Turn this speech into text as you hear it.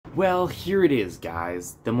Well, here it is,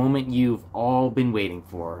 guys. The moment you've all been waiting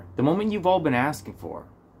for. The moment you've all been asking for.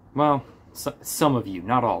 Well, some of you,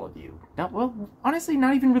 not all of you. Well, honestly,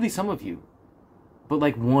 not even really some of you. But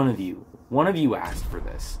like one of you. One of you asked for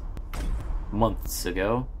this. Months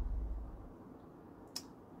ago.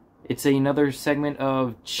 It's another segment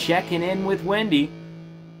of Checking In with Wendy.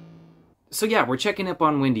 So yeah, we're checking up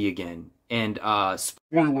on Wendy again. And,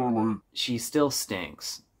 spoiler alert, she still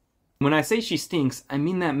stinks. When I say she stinks, I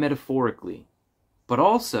mean that metaphorically. But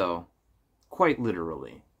also, quite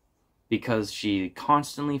literally. Because she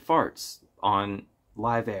constantly farts on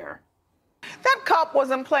live air. That cop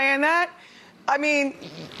wasn't playing that. I mean,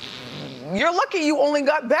 you're lucky you only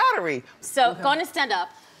got battery. So, go on and stand up.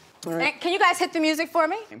 Right. Can you guys hit the music for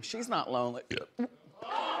me? She's not lonely.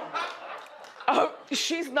 Oh,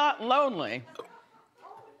 she's not lonely.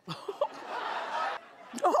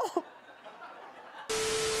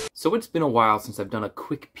 So it's been a while since I've done a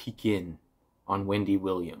quick peek in on Wendy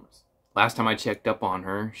Williams. Last time I checked up on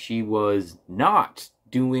her, she was not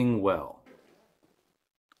doing well.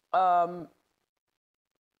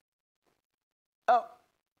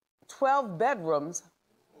 12 bedrooms.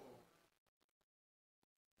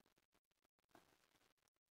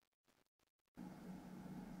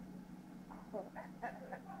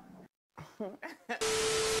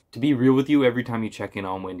 To be real with you, every time you check in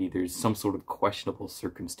on Wendy, there's some sort of questionable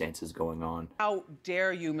circumstances going on. How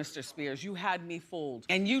dare you, Mr. Spears? You had me fooled.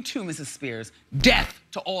 And you too, Mrs. Spears. Death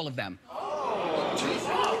to all of them. Oh, Jesus.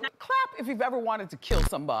 Clap if you've ever wanted to kill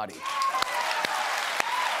somebody.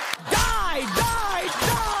 Die, die,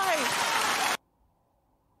 die!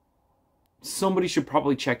 Somebody should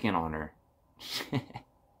probably check in on her.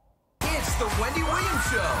 It's the Wendy Williams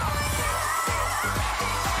Show.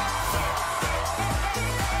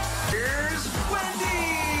 Here's Wendy.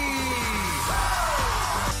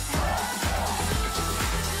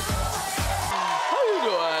 How you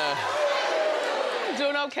doing? I'm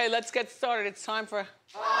doing okay. Let's get started. It's time for...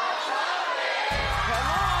 Come on.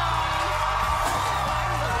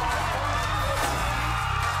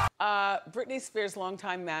 Britney Spears'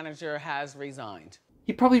 longtime manager has resigned.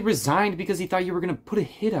 He probably resigned because he thought you were gonna put a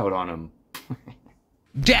hit out on him.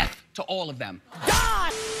 Death to all of them.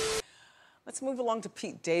 Die! Let's move along to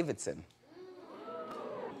Pete Davidson.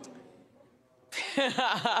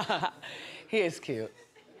 He is cute.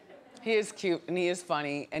 He is cute and he is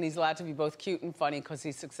funny, and he's allowed to be both cute and funny because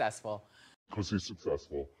he's successful.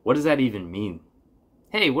 What does that even mean?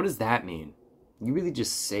 Hey, what does that mean? You really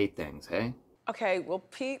just say things, hey? Okay, well,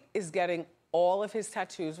 Pete is getting all of his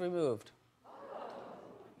tattoos removed.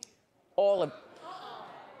 All of...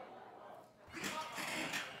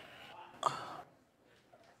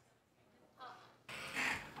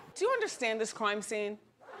 Do you understand this crime scene?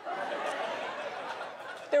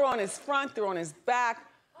 They're on his front, they're on his back,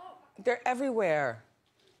 they're everywhere.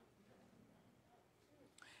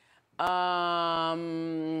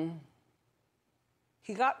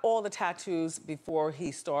 He got all the tattoos before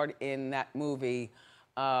he starred in that movie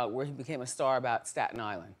where he became a star about Staten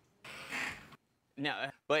Island. No,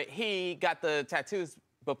 but he got the tattoos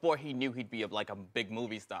before he knew he'd be like a big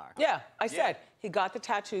movie star. Yeah, I said he got the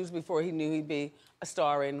tattoos before he knew he'd be a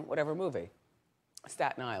star in whatever movie.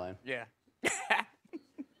 Staten Island. Yeah.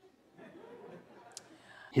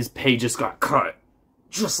 His pay just got cut.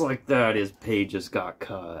 Just like that, his pay just got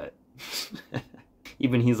cut.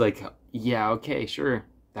 Even he's like, yeah, okay, sure.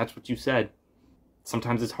 That's what you said.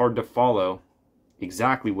 Sometimes it's hard to follow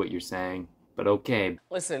exactly what you're saying, but okay.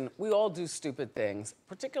 Listen, we all do stupid things,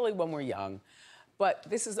 particularly when we're young, but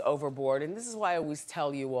this is overboard, and this is why I always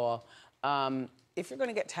tell you all, if you're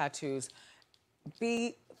gonna get tattoos,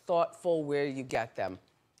 be thoughtful where you get them,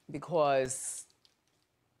 because,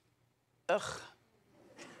 ugh.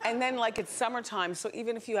 And then, like, it's summertime, so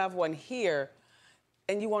even if you have one here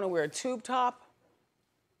and you want to wear a tube top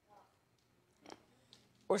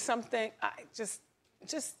or something, just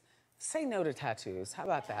say no to tattoos. How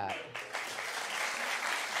about that?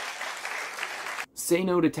 Say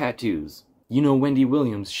no to tattoos. You know Wendy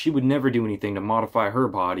Williams, she would never do anything to modify her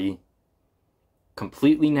body.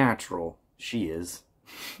 Completely natural, she is.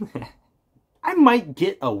 I might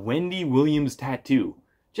get a Wendy Williams tattoo.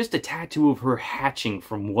 Just a tattoo of her hatching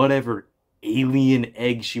from whatever alien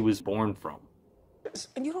egg she was born from.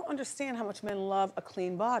 And you don't understand how much men love a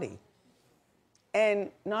clean body. And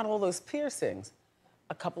not all those piercings.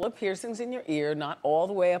 A couple of piercings in your ear, not all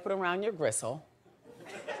the way up and around your gristle.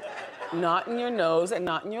 Not in your nose and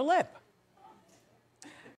not in your lip.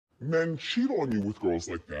 Men cheat on you with girls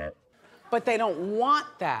like that. But they don't want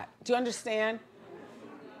that. Do you understand?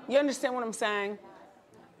 You understand what I'm saying?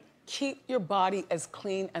 Keep your body as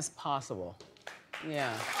clean as possible.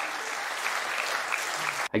 Yeah.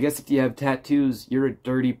 I guess if you have tattoos, you're a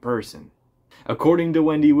dirty person. According to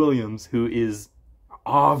Wendy Williams, who is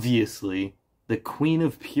obviously the queen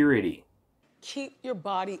of purity. Keep your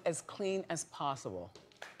body as clean as possible.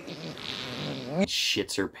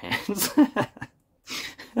 Shits her pants.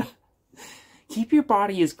 Keep your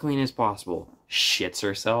body as clean as possible. Shits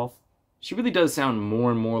herself. She really does sound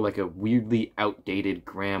more and more like a weirdly outdated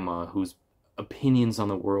grandma whose opinions on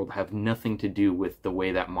the world have nothing to do with the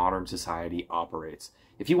way that modern society operates.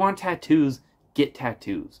 If you want tattoos, get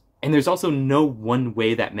tattoos. And there's also no one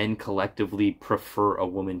way that men collectively prefer a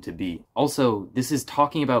woman to be. Also, this is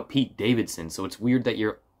talking about Pete Davidson, so it's weird that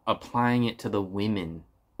you're applying it to the women.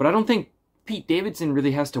 But I don't think Pete Davidson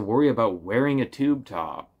really has to worry about wearing a tube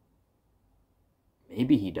top.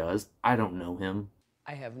 Maybe he does. I don't know him.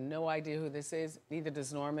 I have no idea who this is. Neither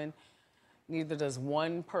does Norman. Neither does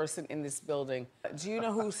one person in this building. Do you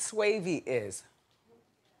know who Swavey is?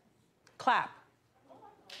 Clap.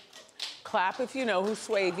 Clap if you know who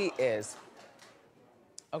Swavey is.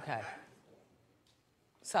 Okay.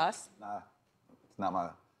 Sus? Nah,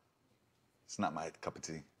 it's not my cup of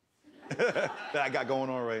tea that I got going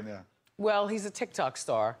on right now. Well, he's a TikTok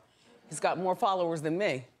star. He's got more followers than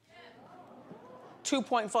me.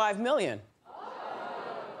 2.5 million.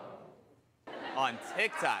 On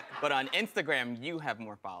TikTok, but on Instagram, you have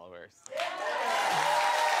more followers.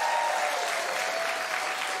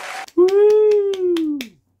 Woo!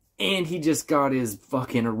 And he just got his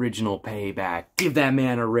fucking original payback. Give that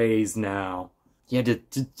man a raise now. He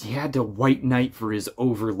had to white knight for his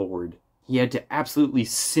overlord. He had to absolutely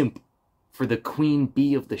simp for the queen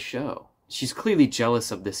bee of the show. She's clearly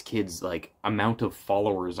jealous of this kid's, like, amount of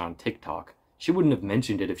followers on TikTok. She wouldn't have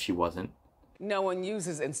mentioned it if she wasn't. No one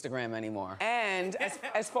uses Instagram anymore. And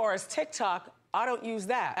as far as TikTok, I don't use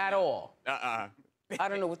that at all. I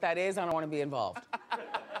don't know what that is. I don't want to be involved.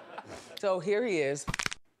 So here he is.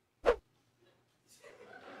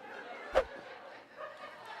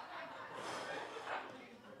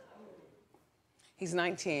 He's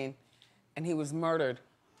 19, and he was murdered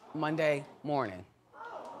Monday morning.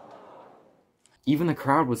 Even the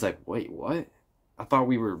crowd was like, wait, what? I thought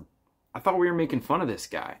we were making fun of this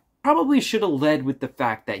guy. Probably should have led with the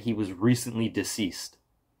fact that he was recently deceased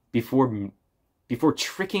before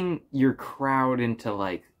tricking your crowd into,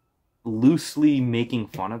 like, loosely making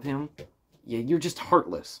fun of him. Yeah, you're just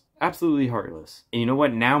heartless. Absolutely heartless. And you know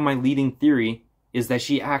what? Now my leading theory is that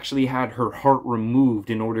she actually had her heart removed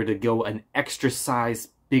in order to go an extra size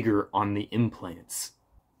bigger on the implants.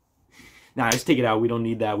 Nah, just take it out. We don't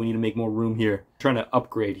need that. We need to make more room here. I'm trying to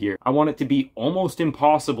upgrade here. I want it to be almost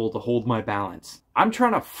impossible to hold my balance. I'm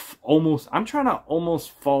trying to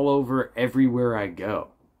almost fall over everywhere I go.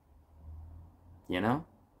 You know?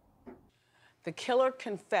 The killer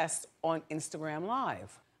confessed on Instagram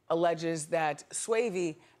Live, alleges that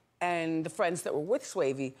Swavey and the friends that were with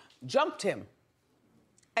Swavey jumped him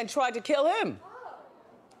and tried to kill him.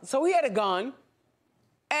 So he had a gun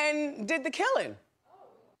and did the killing.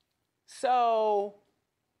 So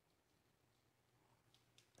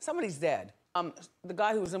somebody's dead. The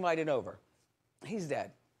guy who was invited over, he's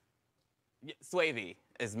dead. Yeah, Swavey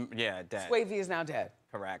is, yeah, dead. Swavey is now dead.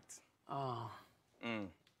 Correct. Oh.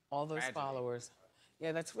 All those Tragedy. followers.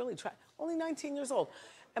 Yeah, that's really only 19 years old.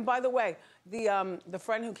 And by the way, the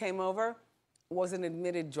friend who came over was an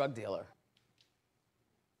admitted drug dealer.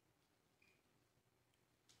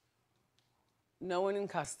 No one in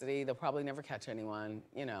custody. They'll probably never catch anyone.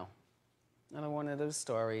 You know, another one of those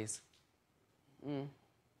stories. On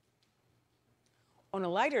a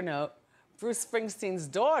lighter note, Bruce Springsteen's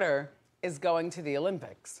daughter is going to the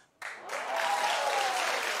Olympics.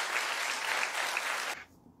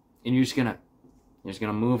 And you're just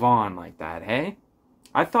gonna move on like that, hey?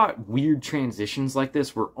 I thought weird transitions like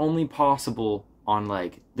this were only possible on,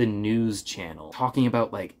 like, the news channel, talking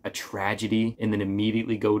about, like, a tragedy and then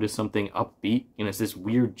immediately go to something upbeat. You know, it's this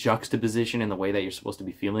weird juxtaposition in the way that you're supposed to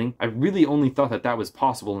be feeling. I really only thought that that was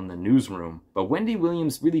possible in the newsroom, but Wendy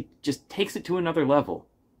Williams really just takes it to another level.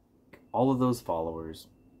 All of those followers,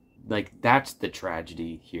 like, that's the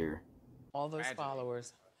tragedy here. All those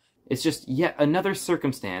followers. It's just yet another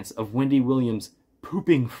circumstance of Wendy Williams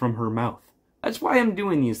pooping from her mouth. That's why I'm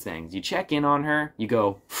doing these things. You check in on her, you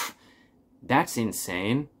go, that's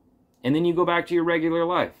insane, and then you go back to your regular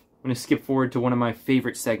life. I'm going to skip forward to one of my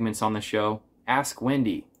favorite segments on the show, Ask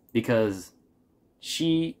Wendy, because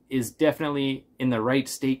she is definitely in the right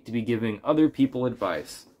state to be giving other people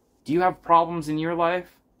advice. Do you have problems in your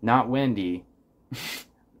life? Not Wendy.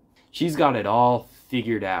 She's got it all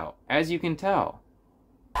figured out, as you can tell.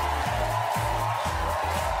 It's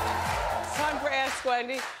time for Ask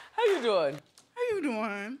Wendy. How you doing? How you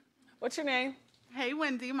doing? What's your name? Hey,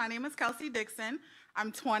 Wendy. My name is Kelsey Dixon.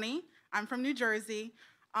 I'm 20. I'm from New Jersey.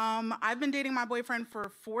 I've been dating my boyfriend for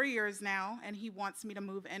 4 years now, and he wants me to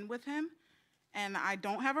move in with him. And I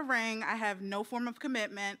don't have a ring. I have no form of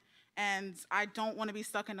commitment, and I don't want to be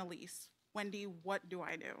stuck in a lease. Wendy, what do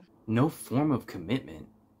I do? No form of commitment?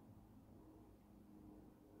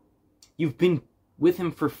 You've been with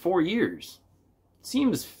him for 4 years.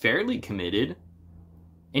 Seems fairly committed.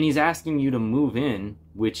 And he's asking you to move in,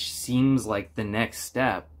 which seems like the next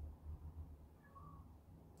step.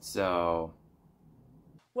 So...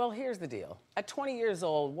 Well, here's the deal. At 20 years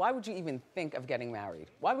old, why would you even think of getting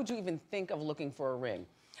married? Why would you even think of looking for a ring?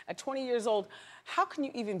 At 20 years old, how can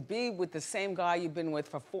you even be with the same guy you've been with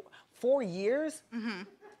for four years? Mm-hmm.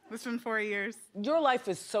 It's been 4 years. Your life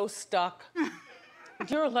is so stuck.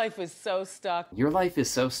 Your life is so stuck. Your life is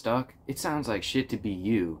so stuck? It sounds like shit to be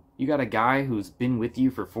you. You got a guy who's been with you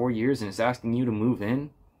for 4 years and is asking you to move in?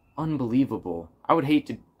 Unbelievable. I would hate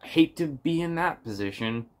to be in that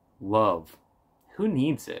position. Love. Who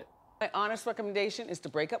needs it? My honest recommendation is to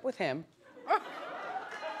break up with him.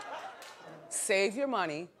 Save your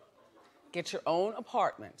money. Get your own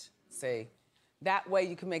apartment. See? That way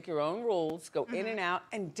you can make your own rules, go in and out,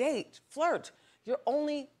 and date, flirt. You're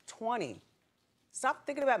only 20. Stop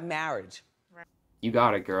thinking about marriage. You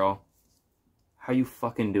got it, girl. How you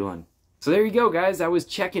fucking doing? So there you go, guys. I was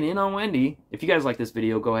checking in on Wendy. If you guys like this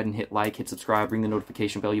video, go ahead and hit like, hit subscribe, ring the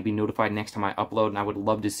notification bell. You'll be notified next time I upload, and I would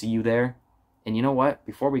love to see you there. And you know what?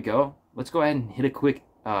 Before we go, let's go ahead and hit a quick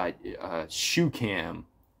shoe cam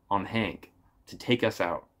on Hank to take us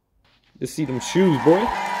out. Just see them shoes, boy.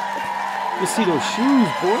 Just see those shoes,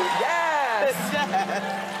 boy.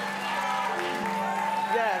 Yes!